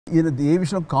ఈయన ఏ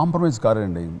విషయంలో కాంప్రమైజ్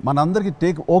కారండి. మనందరికీ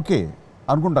టేక్ ఓకే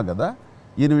అనుకుంటాం కదా,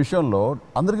 ఈయన విషయంలో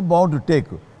అందరికీ బాగుంటుంది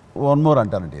టేక్ 1 more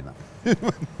అంటారండి ఈయన.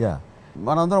 యా,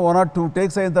 మనందరం 1 or 2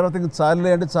 takes అయిన తర్వాత ఇంక చాలే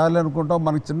అంటే చాలే అనుకుంటాం.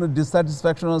 మనకి చిన్న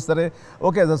డిస్సాటిస్ఫాక్షన్ వస్తే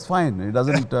okay that's fine, it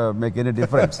doesn't make any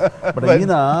difference. But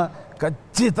ఈయన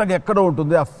ఖచ్చితంగా ఎక్కడో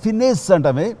ఉంటుంది ఆ finish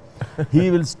అంటామే, he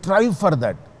will strive for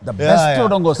that, the best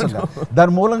అవడం కోసం.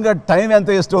 దాని మూలంగా టైం ఎంత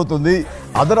వేస్ట్ అవుతుంది,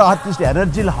 other artist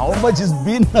energy how much is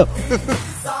been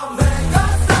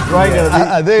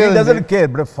doesn't care.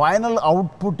 But final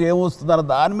output ఏమొస్తుందన్న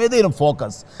దాని మీద ఈయన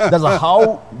ఫోకస్. దట్స్ హౌ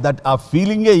దట్ ఆ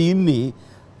ఫీలింగే ఈయన్ని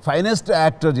ఫైనెస్ట్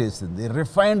యాక్టర్ చేసింది,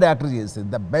 రిఫైన్డ్ యాక్టర్ చేసింది,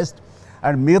 ద బెస్ట్.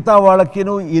 అండ్ మిగతా వాళ్ళకి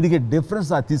ఈయనకి డిఫరెన్స్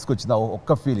నాకు తీసుకొచ్చింది ఆ ఒక్క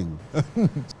ఫీలింగ్.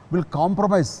 విల్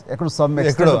కాంప్రమైజ్ ఎక్కడ సమ్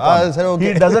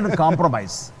హి డజంట్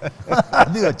కాంప్రమైజ్.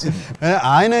 అది వచ్చింది.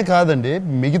 ఆయనే కాదండి,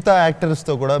 మిగతా యాక్టర్స్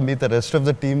తో కూడా, మిగతా రెస్ట్ ఆఫ్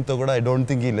ద టీమ్ తో కూడా I don't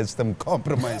think he let's them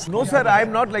compromise. No sir, I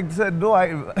am not like this. No, I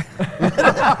no,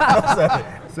 sir.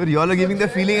 Sir, you all are giving the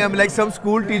feeling I'm like some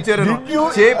school teacher.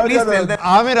 Che, please tell them.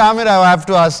 Aamir, I have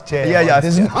to ask Che. Yeah.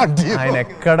 This is not you. ఆయన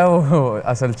ఎక్కడ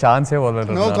అసలు ఛాన్సే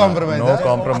వదలరు. No compromise. No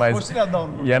compromise.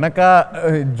 వెనక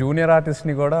junior artist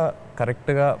ని కూడా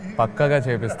correct గా పక్కగా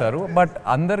చేపిస్తారు. బట్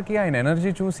అందరికి ఆయన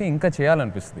ఎనర్జీ చూసి ఇంకా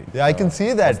చేయాలనిపిస్తుంది. I can see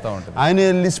that. ఆయన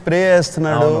వెళ్ళి స్ప్రే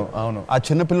చేస్తున్నాడు, ఆ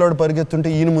చిన్న పిల్లోడు పరిగెత్తుంటే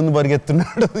ఈయన ముందు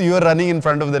పరిగెత్తున్నాడు. You are running in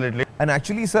front of the little. And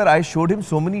actually sir, I showed him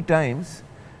so many times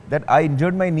that I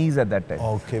injured my knees at that time.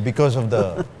 Okay, because of the...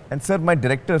 And sir, my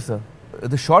director, sir,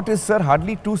 the shot is, sir,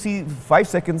 hardly 5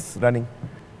 seconds running.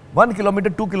 1 kilometer,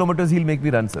 2 kilometers, he'll make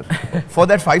me run, sir, for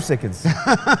that 5 seconds.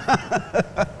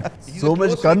 So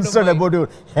much concern about your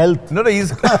health. No,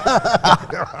 he's...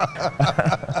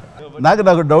 నాకు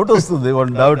doubt వస్తుంది,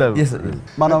 one doubt. Yes, sir.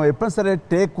 మనం ఎప్పుడైనా సరే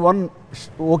take 1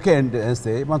 okay అంటే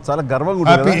వేస్తే మనం చాలా గర్వంగా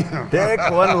ఉంటుంది. టేక్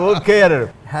 1 ఓకే అన్నాడు.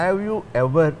 Have you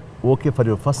ever okay for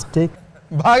your first take?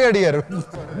 బాగా అడిగారు.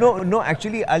 No,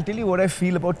 actually, I'll tell you what I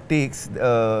feel about takes.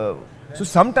 So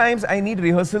sometimes I need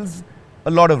rehearsals,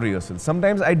 a lot of rehearsals.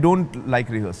 Sometimes I don't like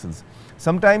rehearsals.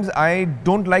 Sometimes I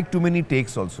don't like too many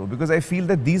takes also, because I feel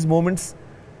that these moments,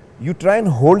 you try and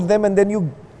hold them and then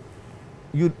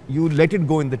you let it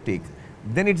go in the take.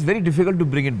 Then it's very difficult to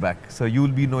bring it back. So you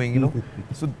will be knowing, you know.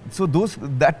 So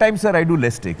that time, sir, I do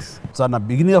less takes. So na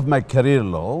beginning of my career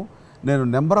lo, నేను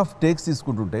number of takes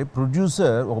తీసుకుంటుంటే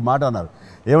producer ఒక మాట అన్నారు,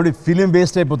 ఏమంటే film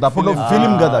waste అయిపోతుంది. అప్పుడు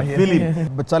film కదా, film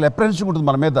చాలా అప్రెన్షిప్ ఉంటుంది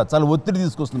మన మీద, చాలా ఒత్తిడి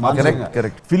తీసుకొస్తుంది.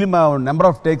 ఫిలిం నెంబర్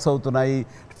ఆఫ్ టేక్స్ అవుతున్నాయి,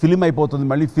 ఫిలిం అయిపోతుంది,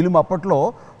 మళ్ళీ ఫిలిం అప్పట్లో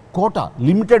కోట,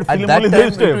 లిమిటెడ్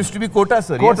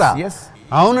కోట.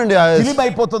 అవునండి, ఫిలిం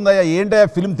అయిపోతుందయ్యా, ఏంటయ్యా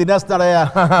ఫిలిం తినేస్తున్నాడయ్యా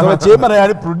చేయమనయ్యా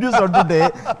అని ప్రొడ్యూసర్ అంటుంటే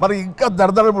మనకి ఇంకా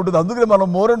దరదరం ఉంటుంది. అందుకని మనం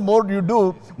more and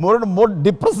more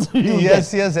depress. yes,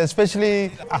 especially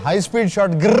high speed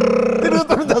shot,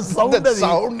 తిరుగుతుంది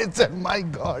sound, it's my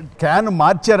god. Can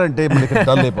మార్చారంటే మనకి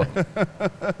డల్ అయిపోతుంది.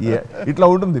 ఇట్లా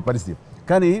ఉంటుంది పరిస్థితి.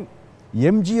 కానీ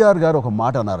ఎంజీఆర్ గారు ఒక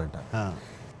మాట అన్నారంట,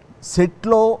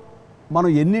 సెట్లో మనం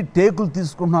ఎన్ని టేకులు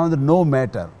తీసుకుంటున్నాం అనేది నో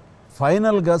మ్యాటర్,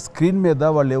 ఫైనల్గా స్క్రీన్ మీద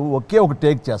వాళ్ళు ఒకే ఒక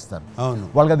టేక్ చేస్తారు.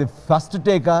 వాళ్ళకి అది ఫస్ట్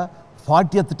టేకా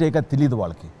 40th టేకా తెలియదు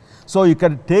వాళ్ళకి. సో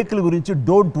ఇక్కడ టేకుల గురించి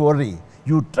don't worry,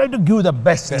 you try to give the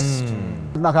best.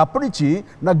 నాకు అప్పటి నుంచి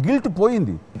నా గిల్ట్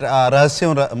పోయింది. ఆ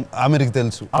రహస్యం ఆమెరికి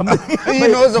తెలుసు. He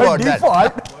knows about that.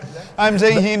 I'm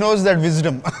saying he knows that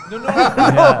wisdom.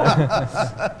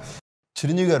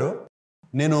 Chiranjeevi గారు,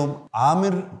 నేను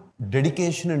ఆమిర్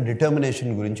డెడికేషన్ అండ్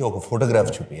డిటర్మినేషన్ గురించి ఒక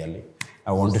ఫోటోగ్రాఫ్ చూపించాలి.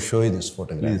 I want to show you this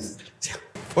photograph. Please.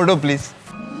 Photo, please.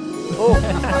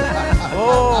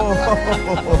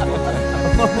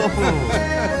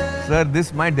 Sir, this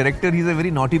my director, he's a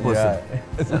very naughty person.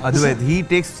 Yeah. Otherwise, he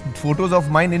takes photos of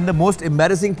mine in the most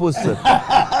embarrassing pose, sir.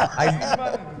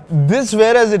 This,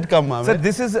 where has it come, Aamir? Sir,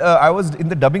 this is, I was in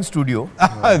the dubbing studio.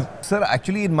 Sir,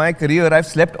 actually in my career, I've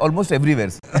slept almost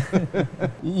everywhere.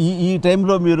 ఈ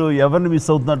టైంలో మీరు ఎవరిని miss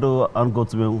అవుతున్నట్టు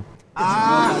అనుకోవచ్చు మేము.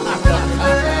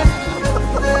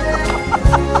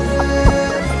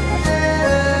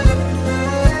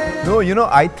 No, you know,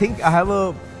 I think I have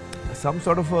some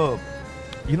sort of a,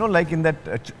 you know, like in that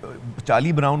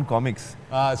Charlie Brown comics,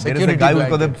 there is a guy who's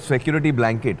got the security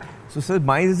blanket. So, sir,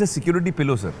 mine is a security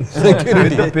pillow, sir.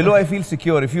 With the pillow, I feel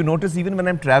secure. If you notice, even when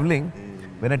I'm traveling,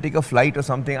 when I take a flight or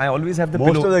something, I always have the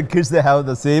pillow. Most of the kids, they have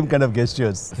the same kind of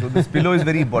gestures. So, this pillow is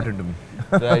very important to me.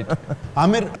 Right.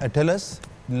 Aamir, tell us,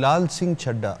 Laal Singh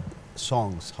Chaddha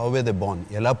songs, how were they born?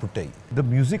 Ela puttai. The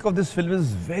music of this film is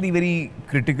very, very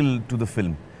critical to the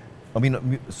film. I mean,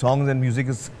 songs and music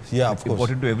is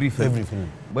important to every film.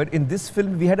 But in this film,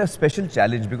 we had a special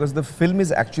challenge because the film is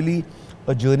actually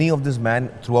a journey of this man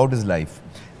throughout his life.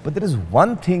 But there is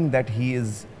one thing that he is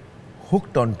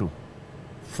hooked onto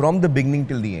from the beginning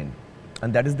till the end. and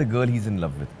that is the girl he's in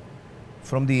love with.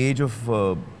 From the age of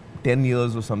 10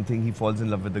 years or something, he falls in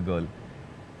love with the girl.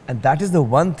 And that is the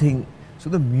one thing. So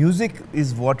the music is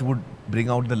what would bring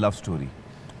out the love story.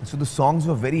 So the songs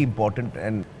were very important,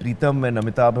 and Pritam and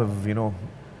Amitabh have, you know,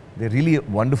 they're really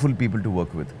wonderful people to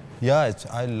work with. Yeah,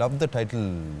 I love the title.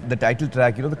 The title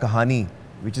track, you know, the Kahani,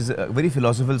 which is a very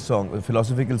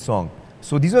philosophical song.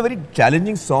 So these are very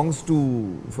challenging songs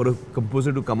for a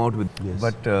composer to come out with. Yes.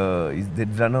 But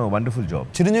they've done a wonderful job.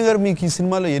 Chiranjeevi గారు మీకు ఈ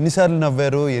సినిమాలో ఎన్నిసార్లు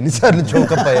నవ్వారు, ఎన్నిసార్లు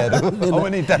చోకప్ అయ్యారు? How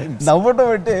many times? నవ్వటం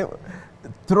అంటే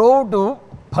త్రోట్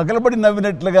పగలబడి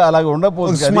నవ్వినట్లుగా అలాగ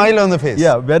ఉండకపోతుంది. Smile on the face.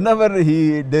 Yeah, whenever he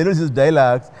delivers his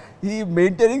dialogues, he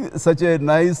maintaining such a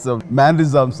nice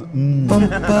mannerisms.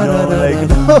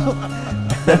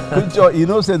 కొంచెం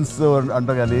ఇన్నోసెన్స్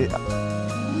అంటారు కానీ.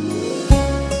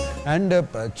 అండ్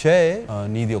చే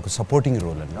నీది ఒక సపోర్టింగ్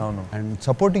రోల్ అండి. అవును. అండ్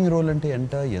సపోర్టింగ్ రోల్ అంటే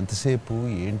ఎంతసేపు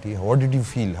ఏంటి? How did you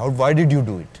feel? Why did you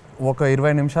do it? ఒక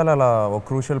 20 నిమిషాలు అలా ఒక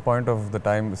crucial point of the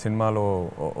time సినిమాలో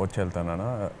వచ్చి వెళ్తాను.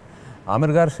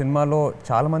 ఆమిర్ గారు సినిమాలో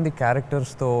చాలామంది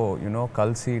క్యారెక్టర్స్తో యూనో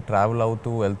కలిసి ట్రావెల్ అవుతూ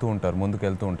వెళ్తూ ఉంటారు, ముందుకు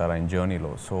వెళ్తూ ఉంటారు ఆయన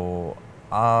జర్నీలో. సో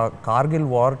ఆ కార్గిల్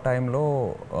వార్ టైంలో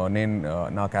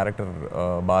నా క్యారెక్టర్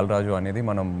బాలరాజు అనేది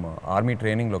మనం ఆర్మీ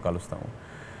ట్రైనింగ్లో కలుస్తాము.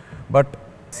 బట్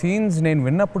సీన్స్ నేను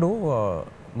విన్నప్పుడు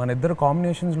మన ఇద్దరు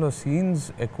కాంబినేషన్స్లో సీన్స్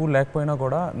ఎక్కువ లేకపోయినా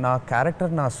కూడా నా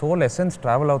క్యారెక్టర్, నా సోల్ ఎసెన్స్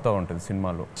ట్రావెల్ అవుతూ ఉంటుంది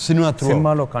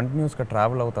సినిమాలో కంటిన్యూస్గా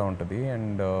ట్రావెల్ అవుతూ ఉంటుంది.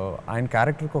 అండ్ ఆయన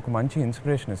క్యారెక్టర్కి ఒక మంచి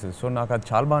ఇన్స్పిరేషన్ ఇస్తుంది. సో నాకు అది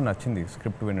చాలా బాగా నచ్చింది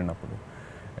స్క్రిప్ట్ విన్నప్పుడు.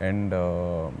 And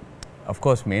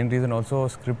of course main reason also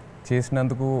script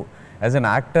చేసినందుకు యాజ్ అన్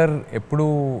యాక్టర్ ఎప్పుడు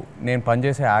నేను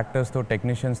పనిచేసే యాక్టర్స్తో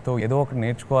టెక్నీషియన్స్తో ఏదో ఒకటి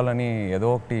నేర్చుకోవాలని, ఏదో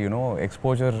ఒకటి యూనో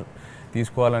ఎక్స్పోజర్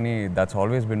తీసుకోవాలని, that's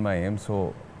always been my aim. So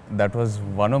that was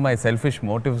one of my selfish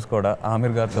motifs కూడా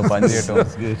ఆమిర్ గారితో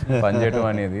పనిచేయటం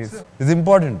అనేది. It's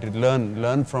important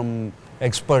learn from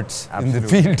experts in the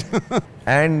field.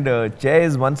 And Che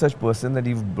is one such person that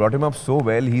you've brought him up so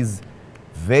well. He's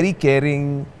very caring.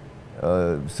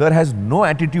 Sir has no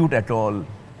attitude at all,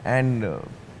 and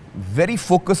very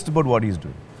focused about what he's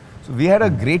doing. So we had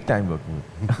a great time working with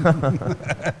him.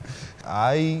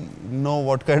 I know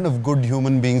what kind of good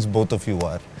human beings both of you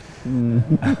are.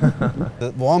 The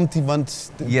warmth he wants,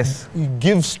 Yes. he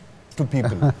gives to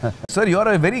people. Sir, you are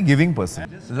a very giving person.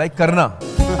 Like Karna.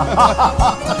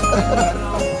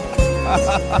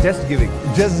 Just giving.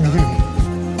 Just giving.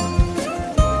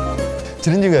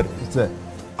 Chiranjeevi గారు,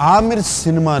 ఆమిర్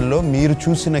సినిమాల్లో మీరు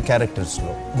చూసిన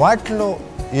క్యారెక్టర్స్లో వాటిలో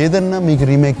ఏదన్నా మీకు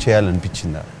remake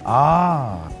చేయాలనిపించిందా?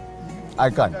 I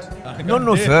can't.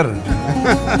 No, sir.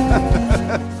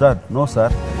 Sir, no, sir.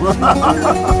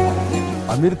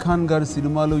 Aamir Khan గారి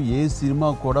సినిమాలు ఏ cinema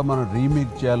కూడా మనం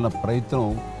రీమేక్ చేయాలన్న ప్రయత్నం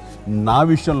నా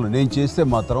విషయంలో నేను చేస్తే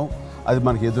మాత్రం అది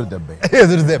మనకి ఎదురు దెబ్బే.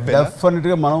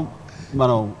 డెఫినెట్గా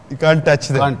మనం can't touch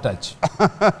them. can't touch.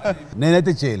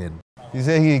 నేనైతే చేయలేను. You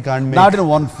say he can't make not in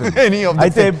one film. any of the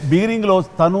అయితే బిగినింగ్ లో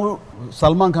తను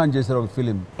సల్మాన్ ఖాన్ చేశారు ఒక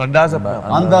ఫిలిం Andaz Apna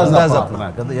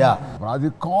కదా. యా, అది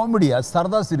కామెడీ, అది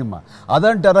సరదా cinema.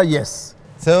 అదంటారా? Yes.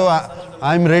 So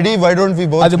I'm ready. Why don't we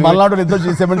both? అది మల్నాడు ఇద్దరు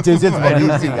చేసేమని చేసేది.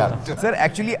 Sir,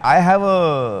 actually, I have a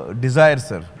desire,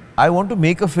 sir. I want to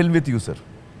make a film with you, sir.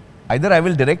 Either I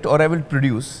will direct or I will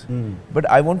produce, but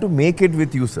I want to make it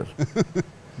with you, sir.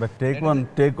 But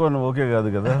take one okay కాదు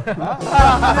కదా.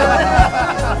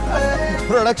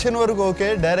 Production వరకు okay,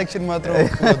 direction మాత్రం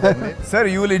Sir,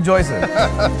 you will enjoy, sir.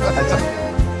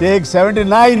 Take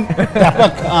 79.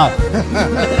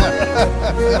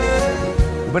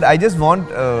 But I just want,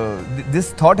 this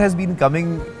thought has been coming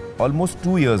almost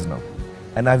 2 years now,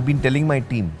 and I've been telling my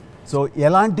team. So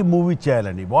ఎలాంటి movie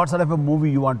చేయాలని, what sort of a movie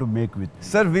you want to make with?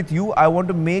 Sir, with you, I want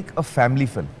to make a family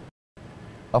film.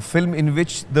 A film in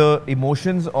which the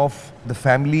emotions of the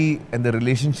family and the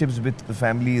relationships with the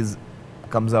family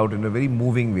comes out in a very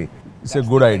moving way. It's a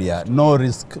good idea. No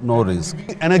risk.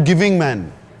 and a giving man.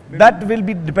 That will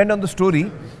depend on the story,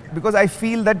 because I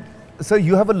feel that, sir,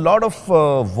 you have a lot of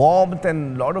warmth and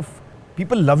lot of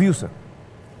people love you, sir,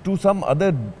 to some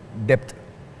other depth.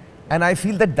 And I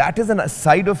feel that is a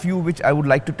side of you which I would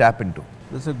like to tap into.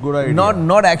 That's a good idea.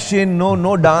 Not action,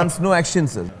 no dance, no action,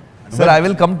 sir. Sir, I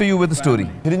will come to you with a story.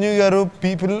 Chiranjeevi garu,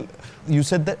 people, you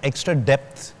said that extra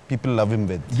depth people love him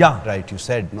with. Yeah. Right, you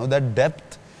said. No, that depth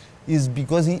is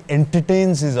because he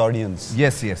entertains his audience.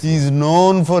 Yes. He's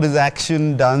known for his action,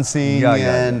 dancing,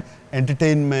 Yeah. and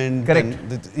entertainment. Correct.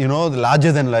 And, you know, the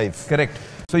larger than life. Correct.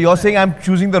 So you're saying I'm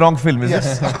choosing the wrong film, is it?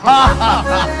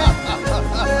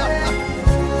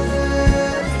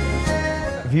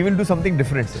 We will do something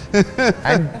different, sir.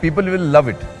 And people will love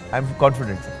it. I'm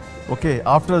confident, sir. Okay,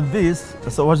 after this,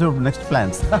 so what's your next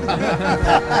plans?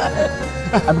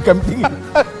 I'm coming.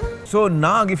 So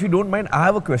Nag, if you don't mind, I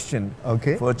have a question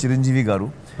Okay. for Chiranjeevi Garu.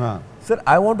 Huh. Sir,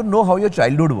 I want to know how your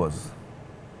childhood was.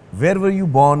 Where were you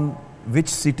born?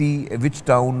 Which city, which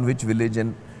town, which village,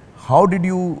 and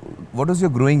what was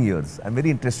your growing years? I'm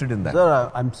very interested in that.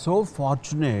 Sir, I'm so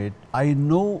fortunate. I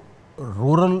know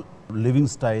rural living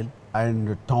style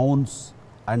and towns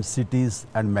and cities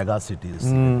and mega cities.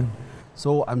 So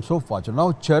I'm so fortunate.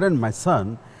 Now Charan, my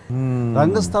son,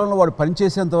 రంగస్థలంలో వాడు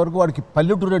పనిచేసేంత వరకు వాడికి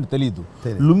పల్లెటూరు అంటే తెలియదు,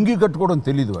 లుంగి కట్టుకోవడం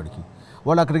తెలియదు వాడికి.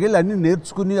 వాడు అక్కడికి వెళ్ళి అన్ని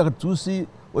నేర్చుకుని అక్కడ చూసి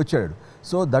వచ్చాడు.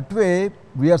 So that way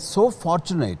we are so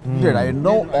fortunate. I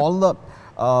know all the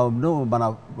మన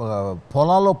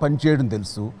పొలాల్లో పనిచేయడం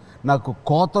తెలుసు, నాకు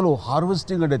కోతలు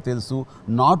హార్వెస్టింగ్ అంటే తెలుసు,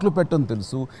 నాట్లు పెట్టడం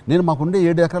తెలుసు. నేను మాకుండే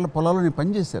 7 ఎకరాల పొలాల్లో నేను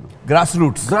పనిచేశాను. Grass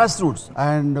roots.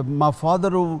 అండ్ మా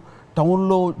ఫాదరు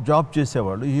టౌన్లో జాబ్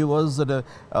చేసేవాళ్ళు. He was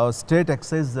state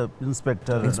excise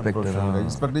inspector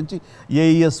నుంచి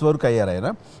ఏఈఎస్ వరకు అయ్యారు ఆయన.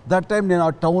 దట్ టైం నేను ఆ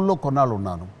టౌన్లో కొన్నాళ్ళు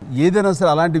ఉన్నాను. ఏదైనా సరే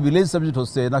అలాంటి విలేజ్ సబ్జెక్ట్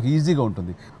వస్తే నాకు ఈజీగా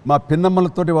ఉంటుంది. మా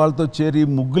పిన్నమ్మలతోటి వాళ్ళతో చేరి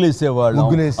ముగ్గులు వేసేవాళ్ళు.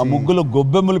 ఆ ముగ్గులో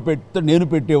గొబ్బెమ్మలు పెడితే నేను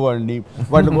పెట్టేవాడిని,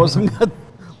 వాటి కోసం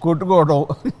కొట్టుకోవడం.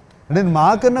 అంటే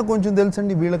మాకన్నా కొంచెం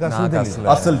తెలుసండి, వీళ్ళకి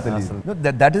అసలు తెలియదు.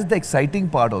 That is the exciting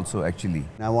part also actually.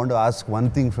 I want to ask one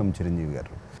thing from Chiranjeevi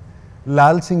garu.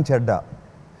 Lal Singh Chadha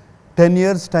 10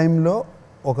 years టైంలో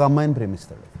ఒక అమ్మాయిని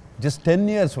ప్రేమిస్తాడు. జస్ట్ 10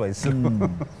 years వయసు.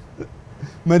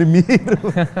 మరి మీరు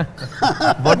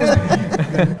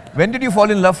When did you fall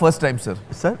in love first time, sir?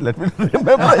 Sir, let me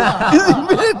remember.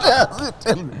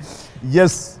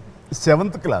 Yes,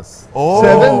 7th class. Oh.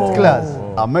 7th class.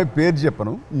 అమ్మాయి పేరు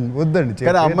చెప్పను, వద్దండి.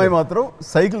 కానీ అమ్మాయి మాత్రం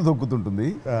సైకిల్ తొక్కుతుంటుంది.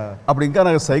 అప్పుడు ఇంకా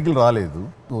నాకు సైకిల్ రాలేదు,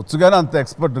 వచ్చుగానే అంత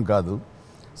ఎక్స్పర్ట్ కాదు.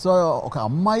 సో ఒక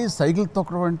అమ్మాయి సైకిల్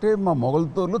తొక్కడం అంటే మా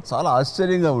మొగలతోళ్ళు చాలా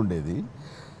ఆశ్చర్యంగా ఉండేది.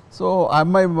 సో ఆ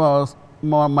అమ్మాయి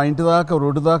మా ఇంటి దాకా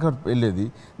రోడ్డు దాకా వెళ్ళేది.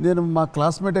 నేను మా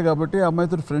క్లాస్మేటే కాబట్టి ఆ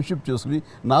అమ్మాయితో ఫ్రెండ్షిప్ చేసుకుని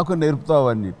నాకు నేర్పుతావు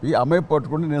అని చెప్పి అమ్మాయి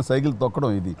పట్టుకుంటే నేను సైకిల్ తొక్కడం.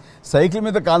 ఇది సైకిల్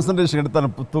మీద కాన్సన్ట్రేషన్ అంటే తను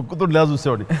తొక్కుతుండే లేదా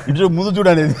చూసేవాడు, ఇటు ముందు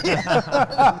చూడనేది.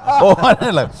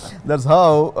 దట్స్ హౌ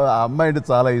ఆ అమ్మాయి అంటే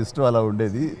చాలా ఇష్టం, అలా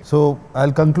ఉండేది. So I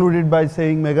will conclude it by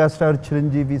saying megastar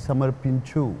Chiranjeevi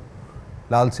సమర్పించు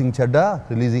లాల్ సింగ్ చెడ్డా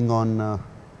releasing on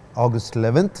August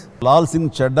 11th. Lal Singh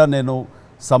చెడ్డా నేను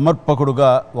సమర్పకుడుగా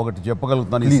ఒకటి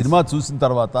చెప్పగలుగుతాను. ఈ సినిమా చూసిన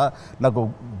తర్వాత నాకు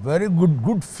వెరీ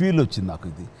గుడ్ ఫీల్ వచ్చింది నాకు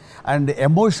ఇది. అండ్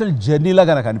ఎమోషనల్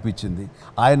జర్నీలాగా నాకు అనిపించింది.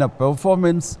 ఆయన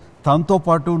పెర్ఫార్మెన్స్ తనతో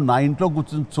పాటు నా ఇంట్లో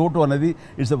కూర్చొని చూడటం అనేది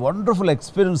it's a wonderful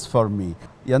experience for me.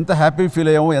 ఎంత హ్యాపీ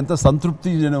ఫీల్ అయ్యామో, ఎంత సంతృప్తి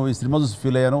నేను ఈ సినిమా చూసి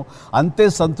ఫీల్ అయ్యానో, అంతే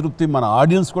సంతృప్తి మన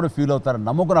ఆడియన్స్ కూడా ఫీల్ అవుతారని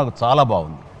నమ్మకం నాకు చాలా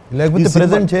బాగుంది. లేకపోతే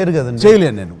ప్రెజెంట్ చేయరు కదండి.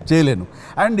 చేయలేను.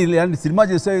 అండ్ ఇలాంటి సినిమా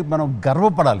చేస్తే మనం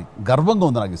గర్వపడాలి, గర్వంగా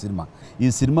ఉంది నాకు ఈ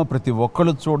సినిమా ప్రతి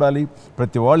ఒక్కళ్ళు చూడాలి,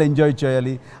 ప్రతి వాళ్ళు ఎంజాయ్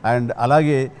చేయాలి. అండ్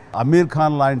అలాగే అమీర్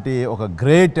ఖాన్ లాంటి ఒక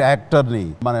గ్రేట్ యాక్టర్ని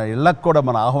మన ఇళ్ళకు కూడా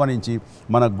మనం ఆహ్వానించి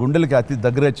మన గుండెలకి అతి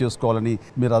దగ్గర చేసుకోవాలని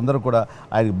మీరు అందరూ కూడా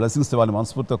ఆయనకి బ్లెస్సింగ్స్ ఇవ్వాలని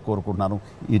మనస్ఫూర్తిగా కోరుకుంటున్నాను.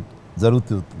 ఇది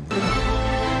జరుగుతుంది.